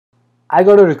I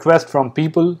got a request from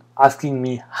people asking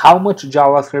me how much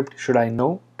JavaScript should I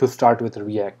know to start with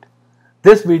React.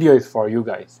 This video is for you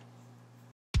guys.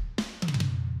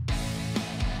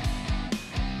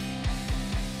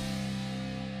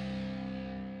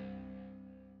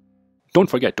 Don't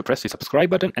forget to press the subscribe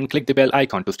button and click the bell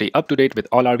icon to stay up to date with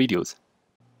all our videos.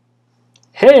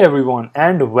 Hey everyone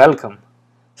and welcome.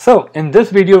 So in this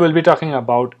video we'll be talking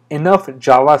about enough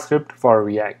JavaScript for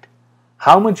React.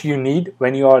 How much you need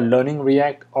when you are learning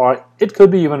React, or it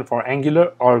could be even for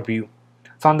Angular or Vue.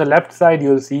 So on the left side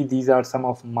you'll see these are some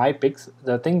of my picks,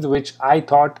 the things which I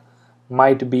thought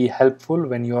might be helpful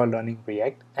when you are learning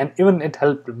React, and even it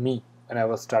helped me when I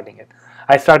was starting it.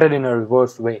 I started in a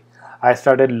reverse way. I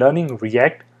started learning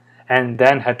React and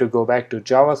then had to go back to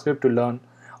JavaScript to learn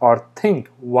or think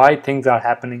why things are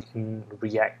happening in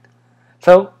React.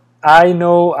 So I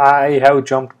know I have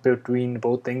jumped between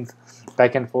both things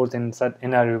back and forth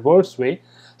in a reverse way.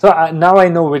 So now I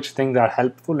know which things are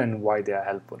helpful and why they are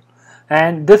helpful.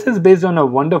 And this is based on a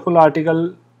wonderful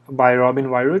article by Robin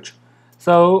Weiruch.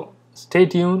 So stay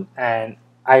tuned and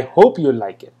I hope you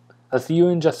like it. I'll see you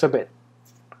in just a bit.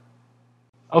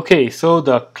 Okay, so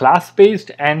the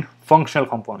class-based and functional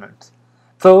components.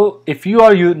 So if you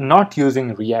are not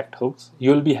using React hooks,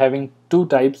 you'll be having two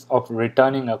types of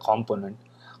returning a component.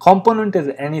 Component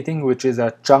is anything which is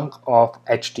a chunk of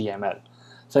HTML.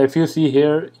 So if you see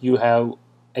here, you have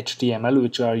HTML,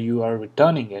 which you are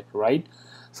returning it, right?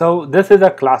 So this is a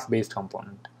class-based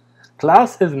component.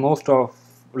 Class is most of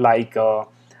like a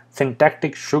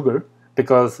syntactic sugar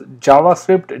because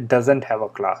JavaScript doesn't have a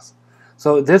class.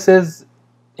 So this is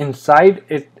inside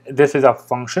it. This is a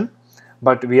function,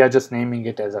 but we are just naming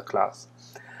it as a class.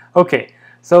 Okay.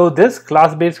 So this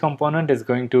class-based component is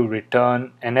going to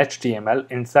return an HTML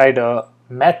inside a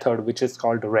method which is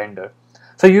called render.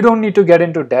 So you don't need to get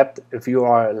into depth if you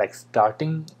are like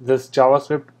starting this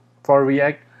JavaScript for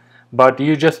React, but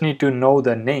you just need to know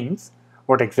the names,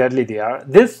 what exactly they are.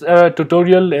 This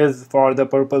tutorial is for the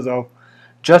purpose of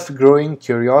just growing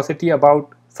curiosity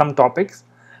about some topics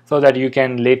so that you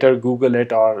can later Google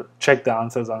it or check the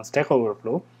answers on Stack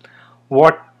Overflow.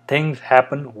 What things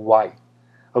happen, why.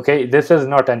 Okay, this is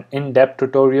not an in-depth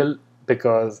tutorial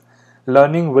because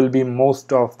learning will be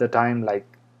most of the time like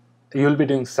you'll be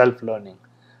doing self-learning.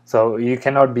 So you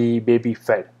cannot be baby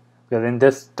fed because in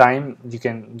this time you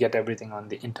can get everything on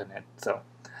the internet. So,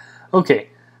 okay,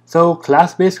 so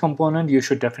class-based component, you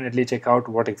should definitely check out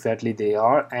what exactly they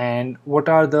are and what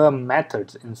are the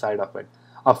methods inside of it.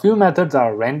 A few methods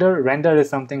are render. Render is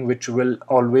something which will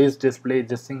always display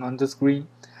this thing on the screen.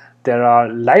 There are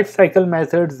lifecycle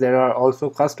methods. There are also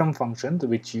custom functions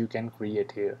which you can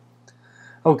create here.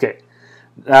 Okay,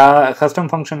 custom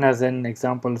function as an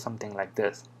example, something like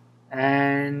this.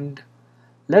 And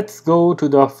let's go to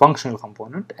the functional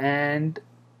component, and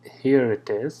here it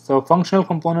is. So functional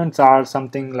components are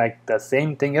something like the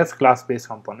same thing as class-based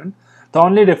component. The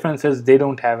only difference is they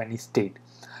don't have any state.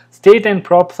 State and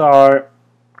props are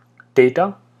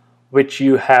data which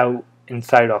you have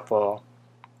inside of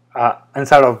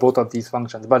both of these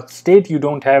functions, but state you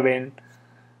don't have in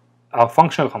a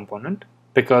functional component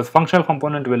because functional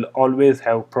component will always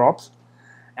have props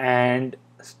and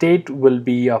state will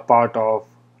be a part of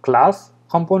class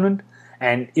component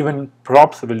and even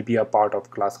props will be a part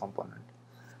of class component.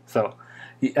 So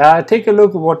take a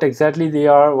look what exactly they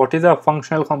are, what is a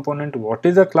functional component, what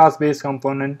is a class-based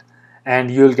component,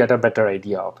 and you'll get a better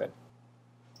idea of it.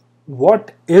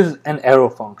 What is an arrow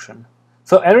function?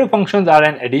 So arrow functions are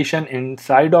an addition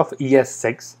inside of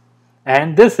ES6,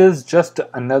 and this is just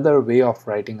another way of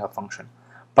writing a function.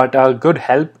 But a good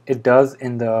help it does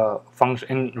in the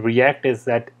function in React is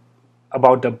that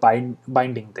about the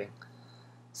binding thing.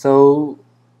 So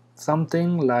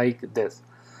something like this.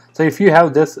 So if you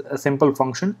have this simple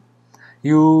function,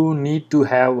 you need to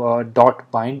have a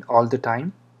dot bind all the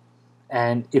time,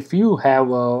 and if you have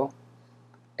a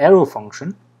arrow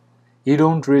function, you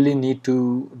don't really need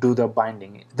to do the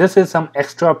binding. This is some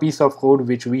extra piece of code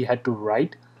which we had to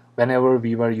write whenever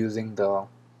we were using the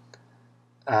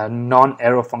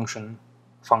non-arrow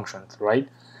functions, right?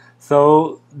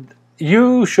 So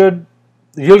you'll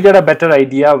get a better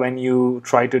idea when you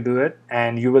try to do it,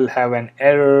 and you will have an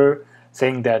error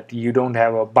saying that you don't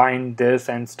have a bind this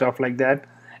and stuff like that,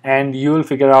 and you will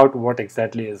figure out what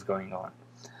exactly is going on.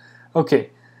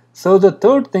 Okay, so the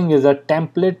third thing is a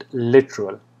template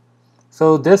literal.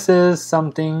 So this is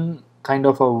something kind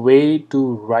of a way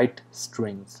to write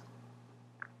strings.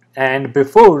 And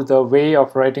before, the way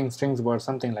of writing strings were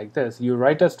something like this. You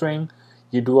write a string,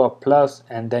 you do a plus,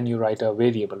 and then you write a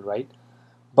variable, right?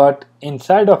 But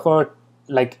inside of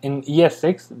like in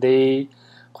ES6, they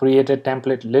created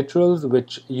template literals,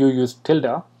 which you use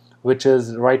tilde, which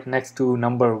is right next to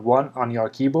number 1 on your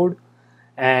keyboard,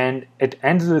 and it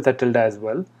ends with a tilde as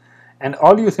well. And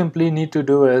all you simply need to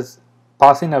do is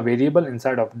pass in a variable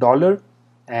inside of dollar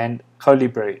and curly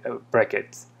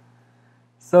brackets.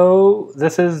 So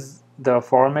this is the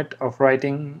format of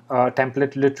writing a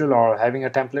template literal or having a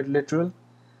template literal.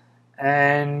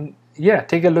 And yeah,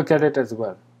 take a look at it as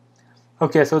well.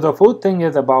 Okay, so the fourth thing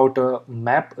is about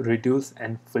map, reduce,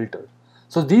 and filter.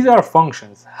 So these are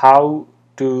functions, how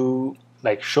to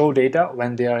like show data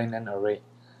when they are in an array.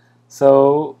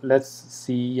 So let's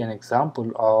see an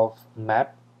example of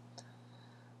map.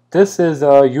 This is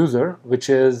a user, which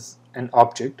is an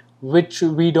object, which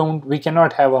we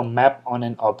cannot have a map on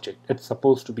an object. It's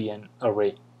supposed to be an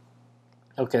array.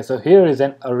 Okay, so here is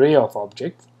an array of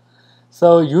objects.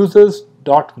 So users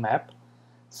dot map.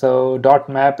 So dot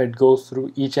map, it goes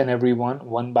through each and every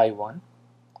one by one.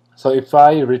 So if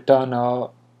I return a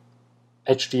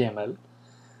HTML,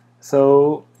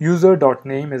 so user dot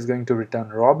name is going to return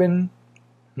Robin,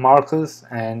 Marcus,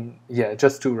 and yeah,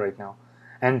 just 2 right now,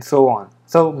 and so on.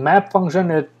 So map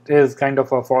function, it is kind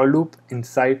of a for loop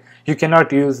inside. You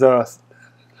cannot use the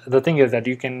thing is that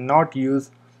you cannot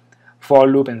use for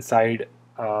loop inside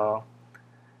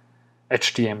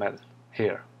HTML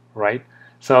here, right?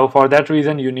 So for that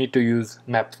reason you need to use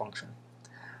map function.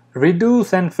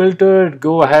 Reduce and filter,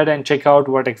 go ahead and check out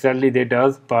what exactly they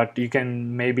does, but you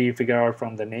can maybe figure out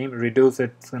from the name. Reduce,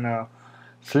 it's gonna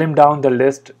slim down the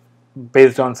list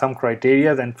based on some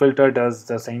criteria, and filter does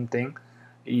the same thing.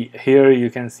 Here you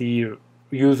can see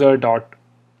user dot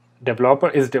developer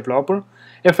is developer.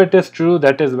 If it is true,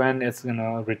 that is when it's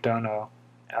gonna return a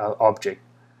object.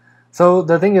 So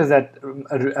the thing is that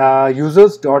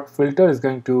users dot filter is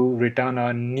going to return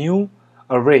a new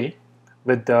array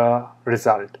with the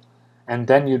result, and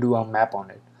then you do a map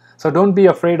on it. So don't be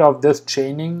afraid of this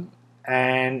chaining,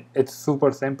 and it's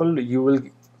super simple. You will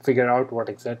figure out what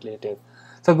exactly it is.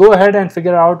 So go ahead and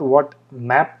figure out what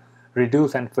map,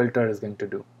 reduce, and filter is going to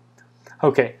do.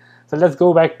 Okay, so let's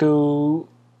go back to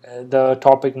the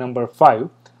topic number 5,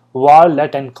 var,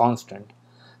 let, and constant.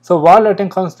 So var, let, and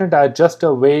constant are just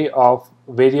a way of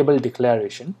variable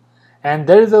declaration, and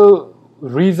there is a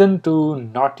reason to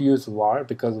not use var,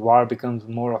 because var becomes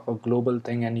more of a global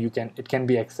thing, and it can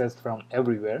be accessed from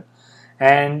everywhere,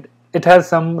 and it has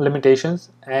some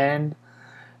limitations. And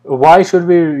why should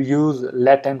we use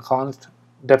let and const?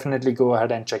 Definitely go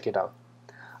ahead and check it out.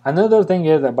 Another thing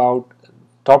is about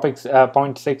topics.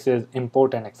 Point 6 is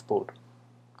import and export.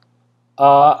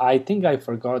 I think I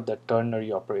forgot the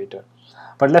ternary operator,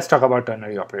 but let's talk about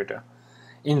ternary operator.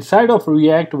 Inside of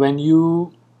React, when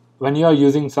you are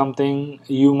using something,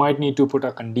 you might need to put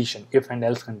a condition, if and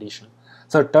else condition.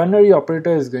 So ternary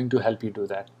operator is going to help you do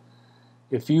that.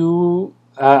 If you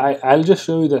I'll just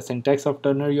show you the syntax of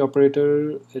ternary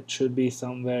operator. It should be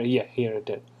somewhere. Yeah, here it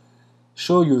is.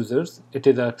 Show users, it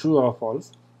is a true or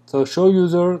false. So show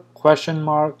user question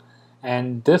mark,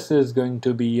 and this is going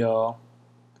to be a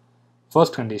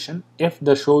first condition if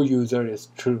the show user is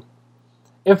true.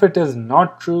 If it is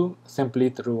not true, simply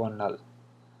throw a null.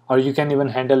 Or you can even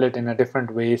handle it in a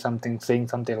different way, saying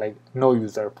something like no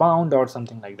user found or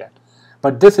something like that.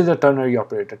 But this is a ternary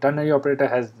operator. Ternary operator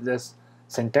has this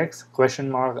syntax, question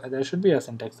mark. There should be a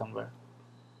syntax somewhere.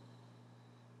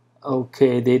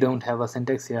 Okay, they don't have a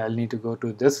syntax here. I'll need to go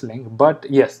to this link. But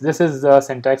yes, this is the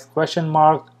syntax, question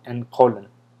mark and colon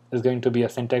is going to be a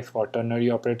syntax for ternary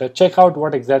operator. Check out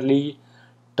what exactly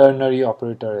ternary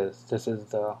operator is. This is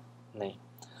the name.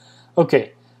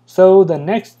 Okay, so the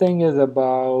next thing is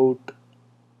about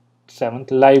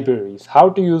 7th, libraries. How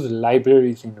to use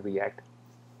libraries in React.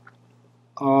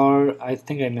 Or I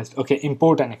think I missed. Okay,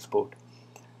 import and export.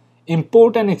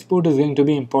 Import and export is going to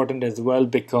be important as well,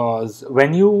 because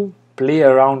when you play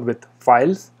around with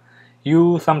files,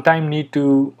 you sometimes need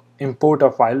to import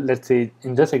a file. Let's say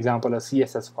in this example, a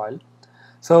CSS file.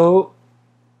 So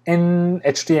in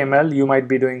HTML, you might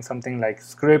be doing something like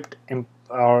script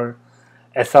or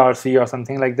src or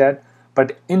something like that.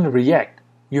 But in React,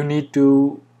 you need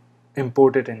to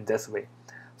import it in this way.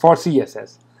 For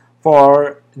CSS,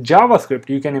 for JavaScript,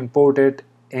 you can import it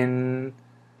in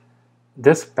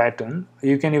this pattern.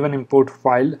 You can even import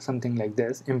file, something like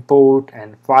this. Import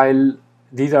and file,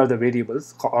 these are the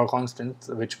variables or constants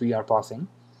which we are passing,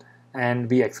 and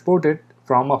we export it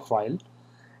from a file,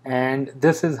 and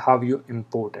this is how you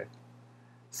import it.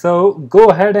 So go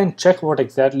ahead and check what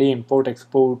exactly import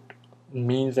export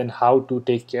means and how to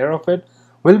take care of it.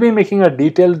 We'll be making a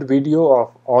detailed video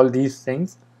of all these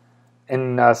things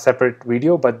in a separate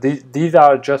video, but these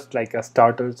are just like a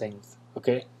starter things.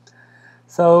 Okay,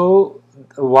 so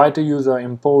why to use a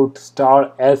import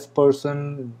star as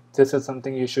person. This is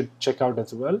something you should check out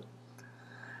as well.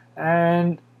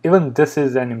 And even this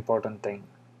is an important thing.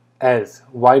 As,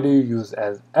 why do you use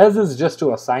as? As is just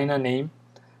to assign a name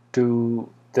to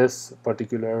this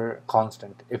particular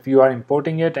constant. If you are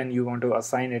importing it and you want to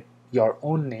assign it your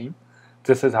own name,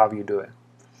 this is how you do it.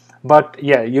 But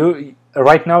yeah, you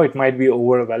right now it might be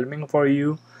overwhelming for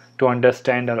you to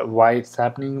understand why it's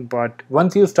happening, but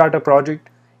once you start a project,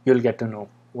 you'll get to know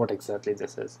what exactly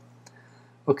this is.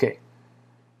 Okay,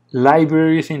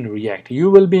 libraries in React.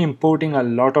 You will be importing a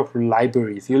lot of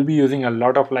libraries. You'll be using a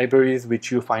lot of libraries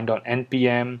which you find on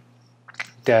npm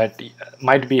that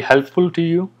might be helpful to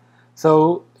you.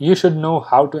 So you should know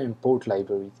how to import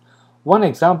libraries. One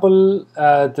example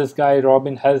this guy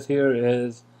Robin has here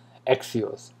is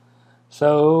Axios.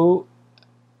 So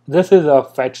this is a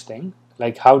fetch thing.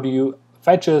 Like, how do you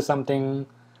fetch something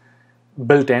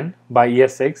built in by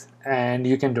ES6 and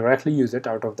you can directly use it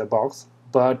out of the box.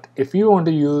 But if you want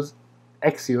to use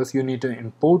Axios, you need to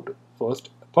import first.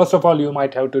 First of all, you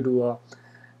might have to do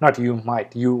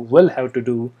you will have to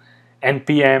do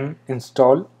npm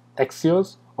install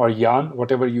Axios or yarn,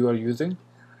 whatever you are using,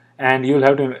 and you'll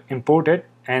have to import it,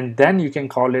 and then you can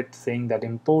call it saying that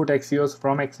import Axios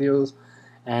from Axios,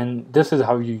 and this is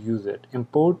how you use it.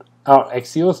 Import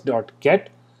axios.get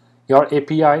your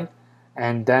API,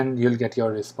 and then you'll get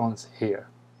your response here.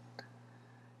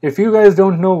 If you guys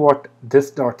don't know what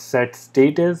this .set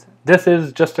state is, this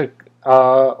is just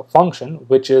a function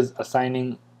which is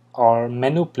assigning or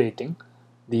manipulating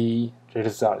the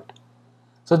result.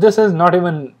 So this is not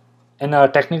even, in a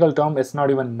technical term, it's not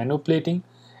even manipulating.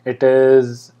 It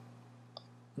is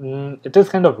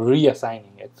kind of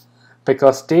reassigning it,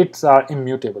 because states are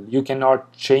immutable. You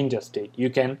cannot change a state.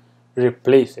 You can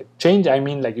replace it. Change, I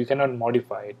mean, like, you cannot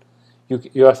modify it.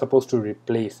 You are supposed to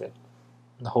replace it,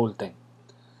 the whole thing.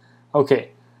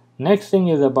 Okay, next thing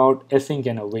is about async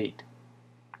and await.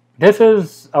 This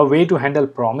is a way to handle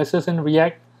promises in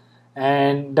React,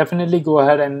 and definitely go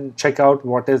ahead and check out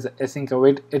what is async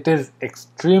await. It is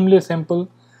extremely simple.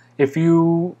 If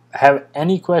you have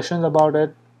any questions about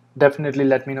it, definitely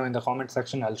let me know in the comment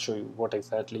section. I'll show you what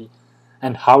exactly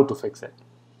and how to fix it.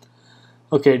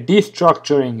 Okay,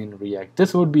 destructuring in React.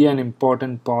 This would be an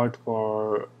important part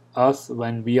for us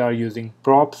when we are using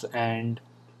props and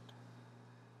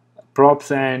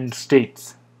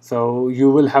states. So you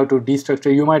will have to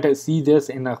destructure. You might see this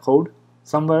in a code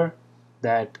somewhere,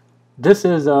 that this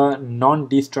is a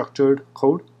non-destructured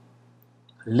code.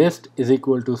 List is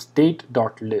equal to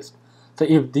state.list. So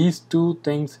if these two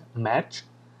things match,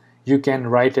 you can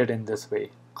write it in this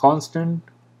way. Constant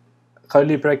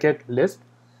curly bracket list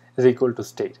is equal to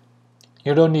state.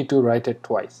 You don't need to write it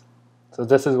twice. So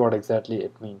this is what exactly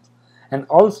it means. And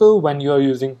also when you are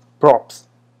using props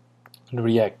in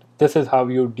React, this is how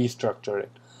you destructure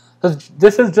it. So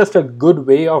this is just a good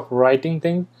way of writing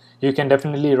things. You can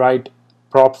definitely write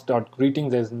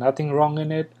props.greetings. There's nothing wrong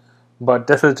in it, but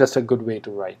this is just a good way to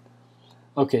write.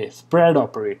 Okay, spread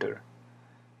operator.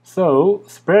 So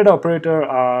spread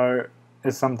operator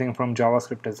is something from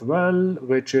JavaScript as well,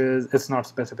 which is, it's not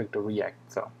specific to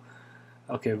React. So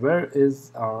okay, where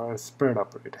is our spread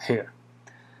operator? Here.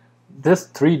 This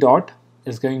 3 dot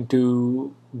is going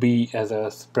to be as a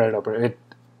spread operator.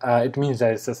 It means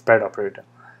that it's a spread operator.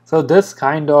 So this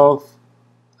kind of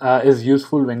is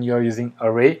useful when you're using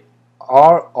array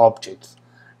or objects.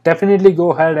 Definitely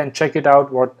go ahead and check it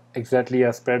out what exactly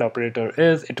a spread operator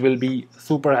is. It will be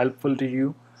super helpful to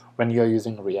you when you're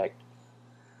using React.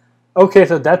 Okay,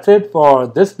 so that's it for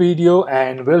this video,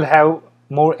 and we'll have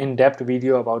more in-depth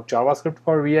video about JavaScript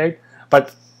for React.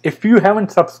 But if you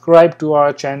haven't subscribed to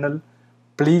our channel,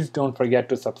 please don't forget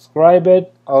to subscribe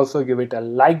it. Also give it a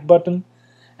like button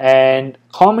and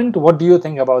comment what do you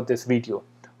think about this video.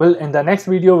 Well, in the next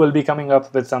video we'll be coming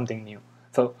up with something new.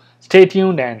 So stay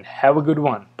tuned and have a good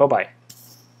one. Bye bye.